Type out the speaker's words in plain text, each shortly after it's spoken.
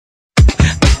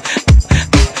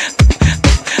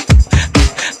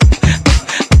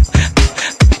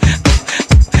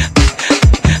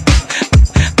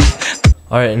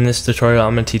Alright, in this tutorial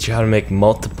I'm going to teach you how to make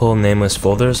multiple nameless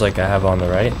folders like I have on the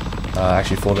right.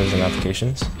 Actually folders and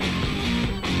applications.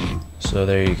 So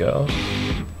there you go.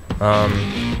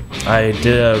 I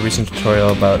did a recent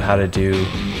tutorial about how to do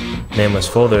nameless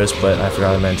folders, but I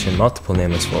forgot to mention multiple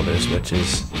nameless folders, which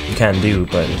is you can do,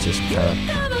 but it's just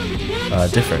kind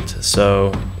of different.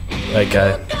 So like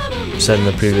I said in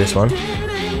the previous one,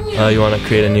 you want to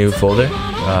create a new folder.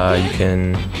 You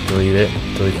can delete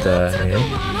the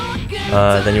name.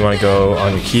 Then you want to go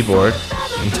on your keyboard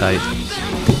and type,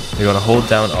 you're going to hold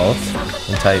down Alt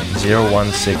and type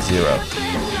 0160.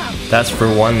 That's for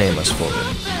one nameless folder,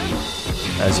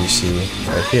 as you see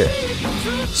right here.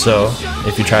 So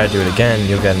if you try to do it again,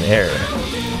 you'll get an error.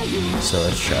 So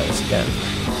let's try this again.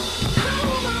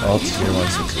 Alt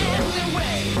 0160.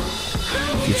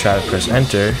 If you try to press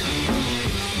enter,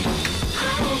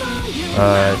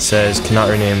 it says cannot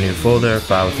rename new folder,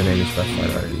 file with the name you specified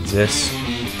already exists.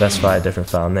 Specify a different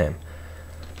file name.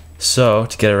 So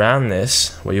to get around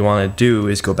this, what you want to do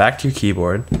is go back to your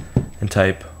keyboard and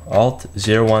type Alt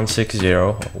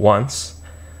 0160 once,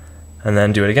 and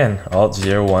then do it again, Alt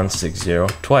 0160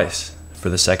 twice for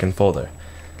the second folder.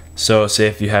 So say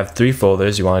if you have 3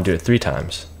 folders, you want to do it 3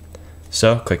 times.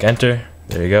 So click enter,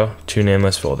 there you go, 2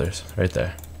 nameless folders right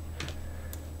there.